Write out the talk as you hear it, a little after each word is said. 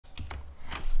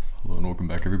Hello and welcome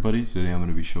back everybody. Today I'm going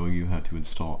to be showing you how to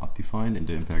install OptiFine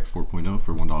into Impact 4.0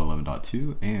 for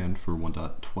 1.11.2 and for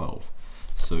 1.12.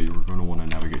 So you're going to want to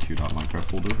navigate to your .minecraft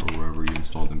folder or wherever you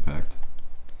installed Impact.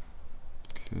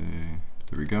 Okay,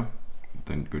 there we go.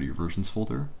 Then go to your versions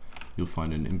folder. You'll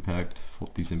find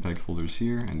these Impact folders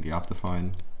here and the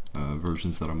OptiFine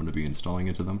versions that I'm going to be installing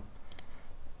into them.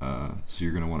 So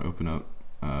you're going to want to open up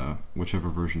whichever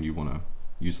version you want to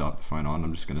use OptiFine on.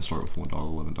 I'm just going to start with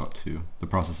 1.11.2. The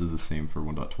process is the same for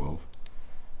 1.12.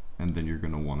 And then you're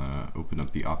going to want to open up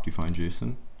the OptiFine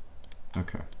JSON.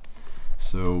 Okay,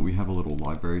 so we have a little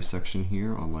library section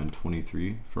here on line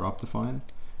 23 for OptiFine,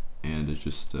 and it's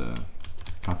just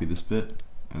copy this bit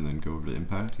and then go over to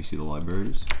Impact. You see the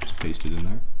libraries, just paste it in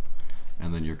there,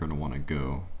 and then you're going to want to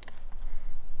go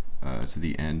to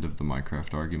the end of the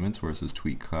Minecraft arguments where it says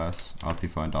tweak class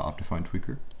OptiFine.OptiFine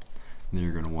tweaker. And then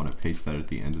you're going to want to paste that at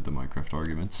the end of the Minecraft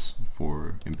arguments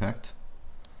for Impact.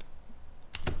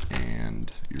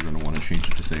 And you're going to want to change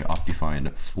it to say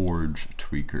OptiFine Forge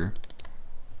Tweaker,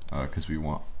 because we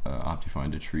want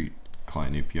OptiFine to treat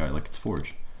Client API like it's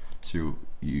Forge. So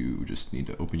you just need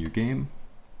to open your game,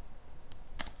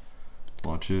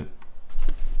 launch it,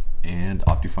 and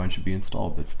OptiFine should be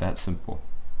installed. It's that simple.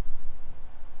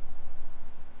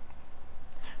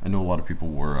 I know a lot of people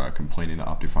were complaining that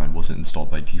OptiFine wasn't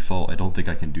installed by default. I don't think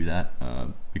I can do that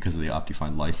because of the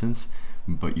OptiFine license,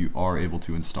 but you are able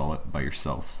to install it by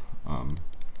yourself.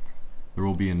 There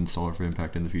will be an installer for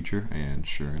Impact in the future, and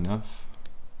sure enough,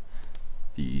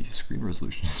 the screen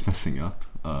resolution is messing up.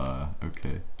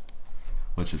 Okay,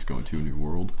 let's just go into a new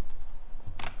world.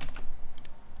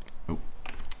 Oh,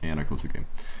 and I closed the game.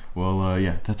 Well,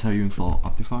 yeah, that's how you install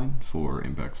OptiFine for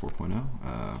Impact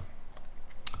 4.0.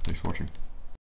 Thanks for watching.